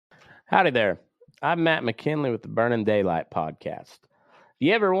Howdy there. I'm Matt McKinley with the Burning Daylight podcast. If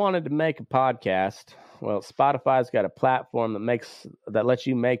you ever wanted to make a podcast, well, Spotify's got a platform that lets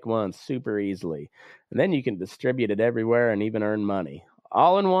you make one super easily. And then you can distribute it everywhere and even earn money.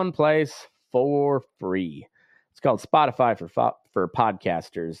 All in one place for free. It's called Spotify for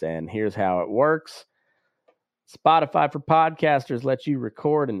podcasters, and here's how it works. Spotify for podcasters lets you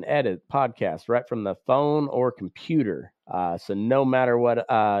record and edit podcasts right from the phone or computer. So no matter what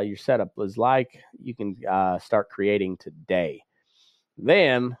your setup is like, you can start creating today.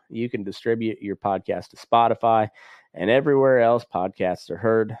 Then you can distribute your podcast to Spotify and everywhere else podcasts are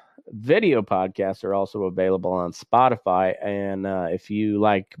heard. Video podcasts are also available on Spotify. And if you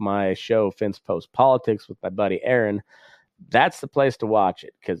like my show, Fence Post Politics with my buddy Aaron, that's the place to watch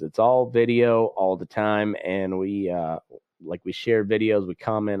it because it's all video all the time. And we share videos, we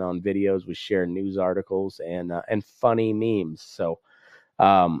comment on videos, we share news articles and funny memes. So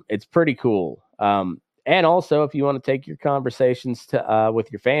it's pretty cool. And also, if you want to take your conversations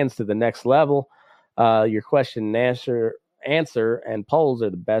with your fans to the next level, your question and answer and polls are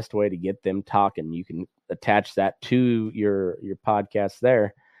the best way to get them talking. You can attach that to your podcast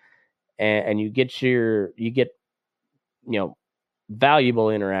there, and you get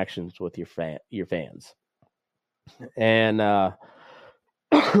valuable interactions with your fans. And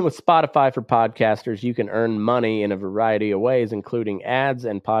with Spotify for podcasters, you can earn money in a variety of ways, including ads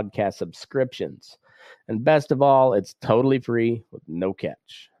and podcast subscriptions. And best of all, it's totally free with no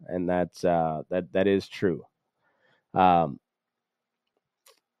catch. And that is true.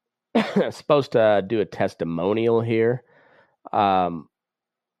 Supposed to do a testimonial here.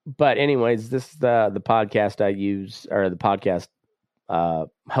 But anyways, this is the podcast I use, or the podcast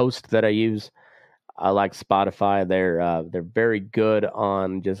host that I use. I like Spotify. They're very good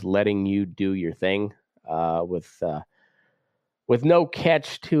on just letting you do your thing with no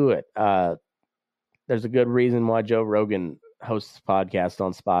catch to it. There's a good reason why Joe Rogan hosts podcasts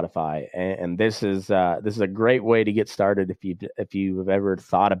on Spotify, and this is a great way to get started if you've ever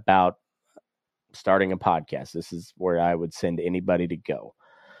thought about starting a podcast. This is where I would send anybody to go.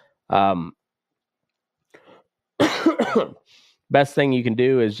 Best thing you can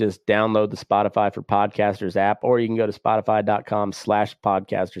do is just download the Spotify for Podcasters app, or you can go to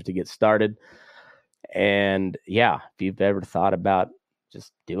spotify.com/podcasters to get started. And yeah, if you've ever thought about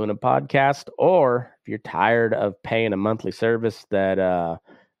just doing a podcast, or if you're tired of paying a monthly service that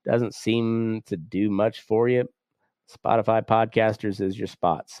doesn't seem to do much for you, Spotify Podcasters is your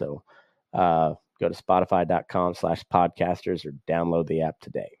spot. So go to spotify.com/podcasters or download the app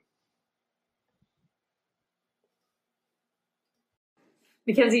today.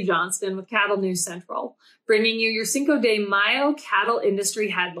 Mackenzie Johnston with Cattle News Central, bringing you your Cinco de Mayo cattle industry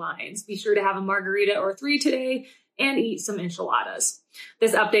headlines. Be sure to have a margarita or 3 today and eat some enchiladas.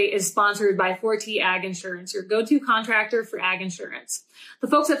 This update is sponsored by 4T Ag Insurance, your go-to contractor for ag insurance. The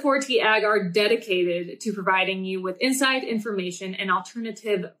folks at 4T Ag are dedicated to providing you with inside information and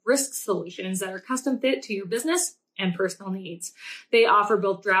alternative risk solutions that are custom fit to your business and personal needs. They offer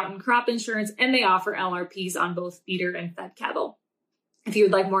both drought and crop insurance, and they offer LRPs on both feeder and fed cattle. If you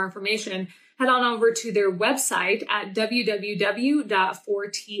would like more information, head on over to their website at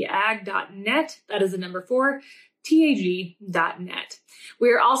www.4tag.net. That is the number 4, TAG.net.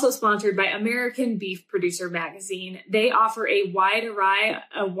 We are also sponsored by American Beef Producer Magazine. They offer a wide array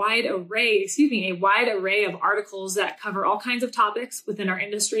of articles that cover all kinds of topics within our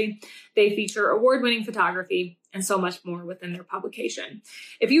industry. They feature award-winning photography and so much more within their publication.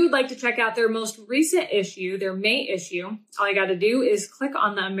 If you would like to check out their most recent issue, their May issue, all you got to do is click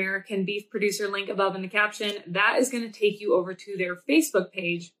on the American Beef Producer link above in the caption. That is going to take you over to their Facebook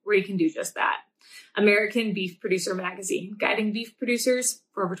page where you can do just that. American Beef Producer Magazine, guiding beef producers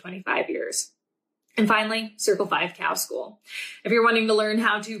for over 25 years. And finally, Circle 5 Cow School. If you're wanting to learn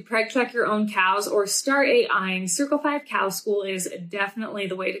how to preg check your own cows or start AIing, Circle 5 Cow School is definitely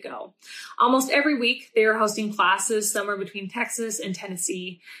the way to go. Almost every week, they are hosting classes somewhere between Texas and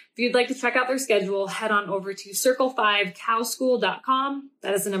Tennessee. If you'd like to check out their schedule, head on over to circle5cowschool.com.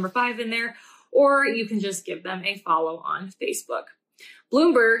 That is the number 5 in there. Or you can just give them a follow on Facebook.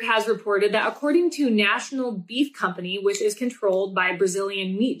 Bloomberg has reported that according to National Beef Company, which is controlled by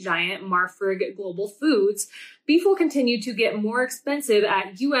Brazilian meat giant Marfrig Global Foods, beef will continue to get more expensive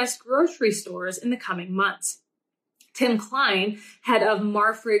at U.S. grocery stores in the coming months. Tim Klein, head of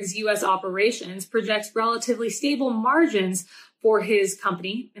Marfrig's U.S. operations, projects relatively stable margins for his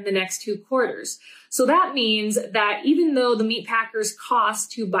company in the next 2 quarters. So that means that even though the meat packers'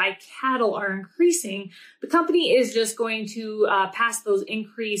 costs to buy cattle are increasing, the company is just going to pass those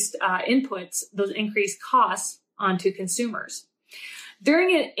increased inputs, those increased costs onto consumers.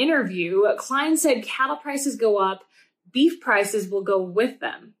 During an interview, Klein said cattle prices go up, beef prices will go with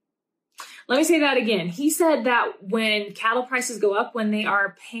them. Let me say that again. He said that when cattle prices go up, when they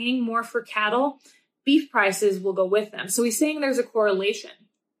are paying more for cattle, beef prices will go with them. So he's saying there's a correlation.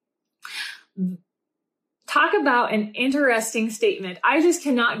 Talk about an interesting statement. I just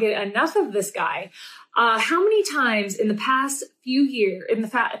cannot get enough of this guy. How many times in the past few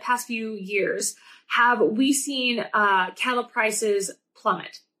years have we seen cattle prices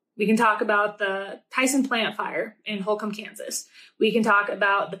plummet? We can talk about the Tyson plant fire in Holcomb, Kansas. We can talk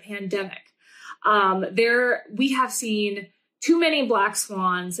about the pandemic. We have seen too many black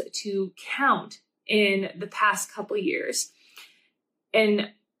swans to count in the past couple of years. And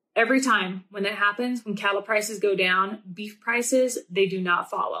every time when that happens, when cattle prices go down, beef prices, they do not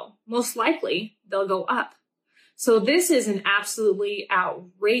follow. Most likely, they'll go up. So this is an absolutely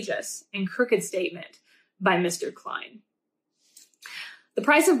outrageous and crooked statement by Mr. Klein. The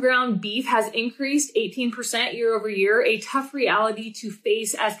price of ground beef has increased 18% year over year, a tough reality to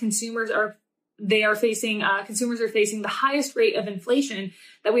face as consumers are facing the highest rate of inflation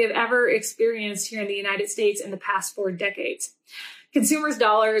that we have ever experienced here in the United States in the past 4 decades. Consumers'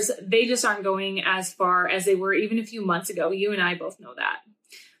 dollars, they just aren't going as far as they were even a few months ago. You and I both know that.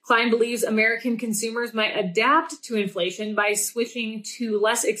 Klein believes American consumers might adapt to inflation by switching to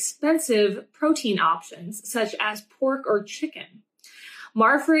less expensive protein options, such as pork or chicken.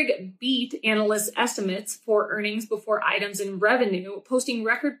 Marfrig beat analysts' estimates for earnings before items and revenue, posting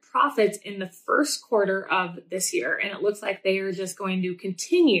record profits in the first quarter of this year. And it looks like they are just going to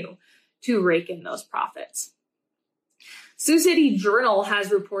continue to rake in those profits. Sioux City Journal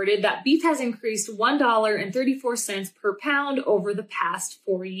has reported that beef has increased $1.34 per pound over the past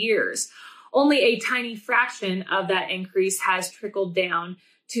 4 years. Only a tiny fraction of that increase has trickled down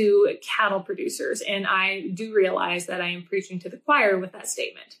to cattle producers, and I do realize that I am preaching to the choir with that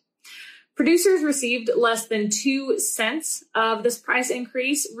statement. Producers received less than 2 cents of this price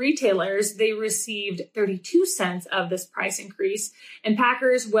increase. Retailers, they received 32 cents of this price increase. And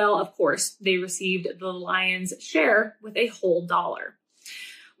packers, well, of course, they received the lion's share with a whole $1.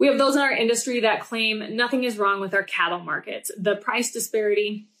 We have those in our industry that claim nothing is wrong with our cattle markets. The price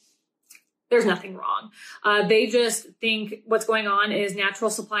disparity, there's nothing wrong. They just think what's going on is natural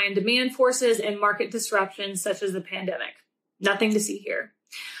supply and demand forces and market disruptions such as the pandemic. Nothing to see here.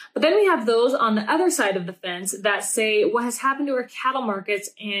 But then we have those on the other side of the fence that say what has happened to our cattle markets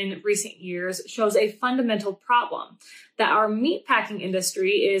in recent years shows a fundamental problem, that our meat packing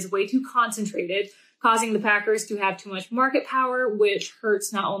industry is way too concentrated, causing the packers to have too much market power, which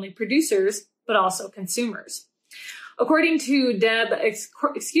hurts not only producers, but also consumers. According to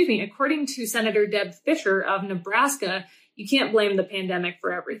Senator Deb Fischer of Nebraska, you can't blame the pandemic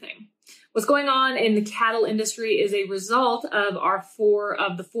for everything. What's going on in the cattle industry is a result of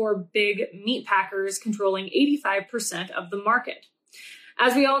the four big meat packers controlling 85% of the market.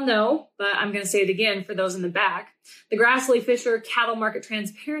 As we all know, but I'm going to say it again for those in the back, the Grassley-Fisher Cattle Market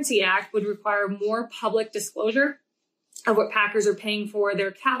Transparency Act would require more public disclosure of what packers are paying for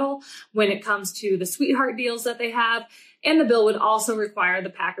their cattle when it comes to the sweetheart deals that they have. And the bill would also require the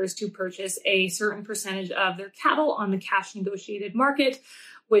packers to purchase a certain percentage of their cattle on the cash negotiated market,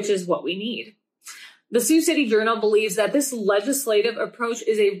 which is what we need. The Sioux City Journal believes that this legislative approach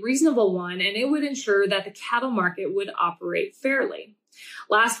is a reasonable one, and it would ensure that the cattle market would operate fairly.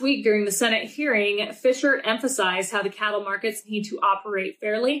 Last week during the Senate hearing, Fisher emphasized how the cattle markets need to operate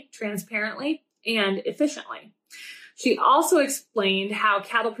fairly, transparently, and efficiently. She also explained how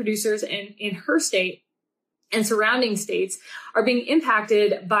cattle producers in her state and surrounding states are being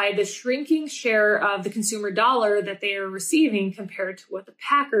impacted by the shrinking share of the consumer dollar that they are receiving compared to what the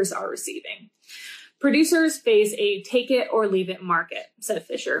packers are receiving. Producers face a take it or leave it market, said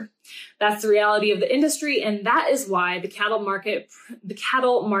Fisher. That's the reality of the industry, and that is why the Cattle Market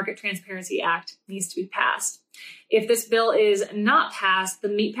Transparency Act needs to be passed. If this bill is not passed, the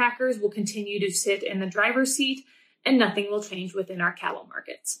meat packers will continue to sit in the driver's seat and nothing will change within our cattle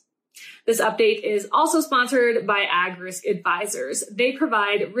markets. This update is also sponsored by Ag Risk Advisors. They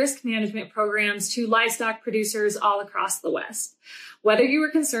provide risk management programs to livestock producers all across the West. Whether you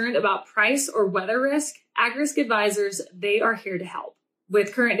are concerned about price or weather risk, Ag Risk Advisors, they are here to help.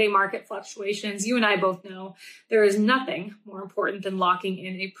 With current day market fluctuations, you and I both know there is nothing more important than locking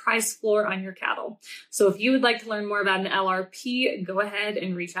in a price floor on your cattle. So if you would like to learn more about an LRP, go ahead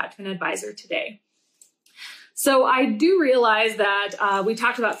and reach out to an advisor today. So I do realize that we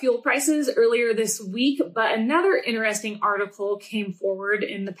talked about fuel prices earlier this week, but another interesting article came forward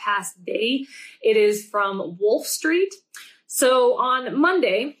in the past day. It is from Wolf Street. So on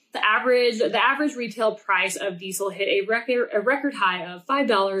Monday, the average retail price of diesel hit a record high of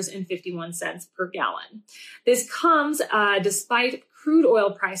 $5.51 per gallon. This comes despite crude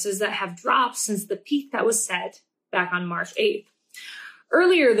oil prices that have dropped since the peak that was set back on March 8th.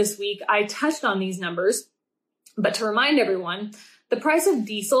 Earlier this week, I touched on these numbers, but to remind everyone, the price of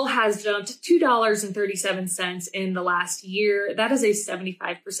diesel has jumped $2.37 in the last year. That is a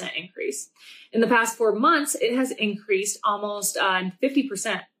 75% increase. In the past 4 months, it has increased almost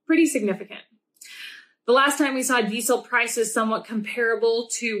 50%, pretty significant. The last time we saw diesel prices somewhat comparable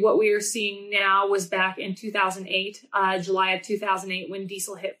to what we are seeing now was back in 2008, July of 2008, when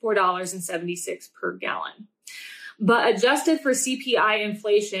diesel hit $4.76 per gallon. But adjusted for CPI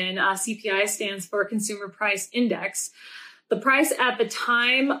inflation, CPI stands for Consumer Price Index, the price at the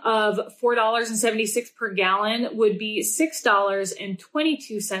time of $4.76 per gallon would be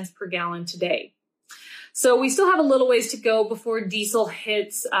 $6.22 per gallon today. So we still have a little ways to go before diesel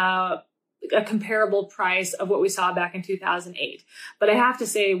hits a comparable price of what we saw back in 2008. But I have to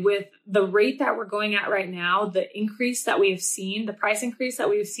say, with the rate that we're going at right now, the increase that we have seen, the price increase that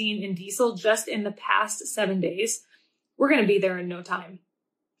we've seen in diesel just in the past 7 days, we're going to be there in no time.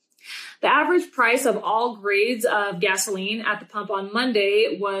 The average price of all grades of gasoline at the pump on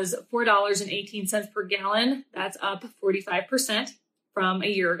Monday was $4.18 per gallon. That's up 45% from a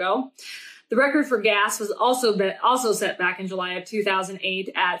year ago. The record for gas was also set back in July of 2008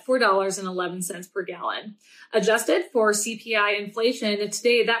 at $4.11 per gallon. Adjusted for CPI inflation,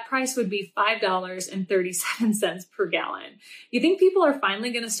 today that price would be $5.37 per gallon. You think people are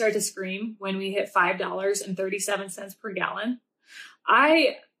finally going to start to scream when we hit $5.37 per gallon?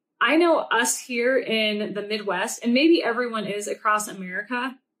 I know us here in the Midwest, and maybe everyone is across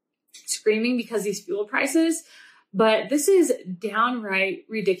America, screaming because these fuel prices, but this is downright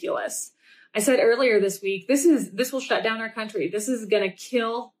ridiculous. I said earlier this week, this will shut down our country. This is going to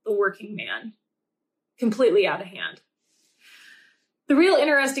kill the working man. Completely out of hand. The real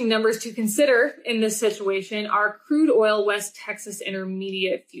interesting numbers to consider in this situation are crude oil West Texas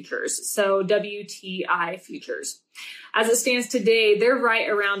Intermediate futures, so WTI futures. As it stands today, they're right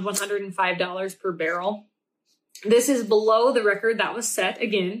around $105 per barrel. This is below the record that was set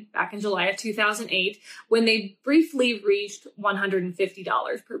again back in July of 2008 when they briefly reached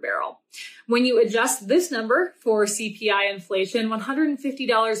 $150 per barrel. When you adjust this number for CPI inflation,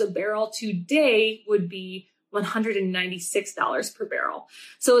 $150 a barrel today would be $196 per barrel.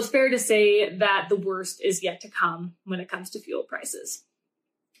 So it's fair to say that the worst is yet to come when it comes to fuel prices.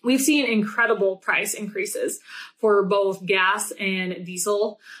 We've seen incredible price increases for both gas and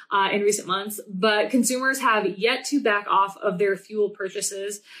diesel in recent months, but consumers have yet to back off of their fuel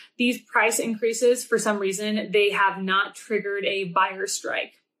purchases. These price increases, for some reason, they have not triggered a buyer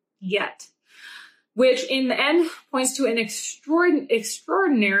strike yet, which in the end points to an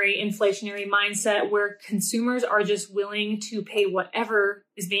extraordinary inflationary mindset where consumers are just willing to pay whatever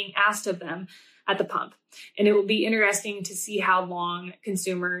is being asked of them at the pump. And it will be interesting to see how long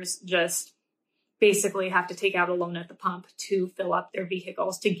consumers just basically have to take out a loan at the pump to fill up their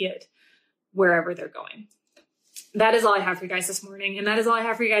vehicles to get wherever they're going. That is all I have for you guys this morning, and that is all I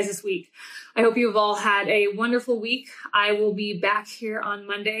have for you guys this week. I hope you've all had a wonderful week. I will be back here on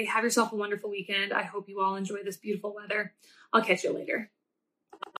Monday. Have yourself a wonderful weekend. I hope you all enjoy this beautiful weather. I'll catch you later.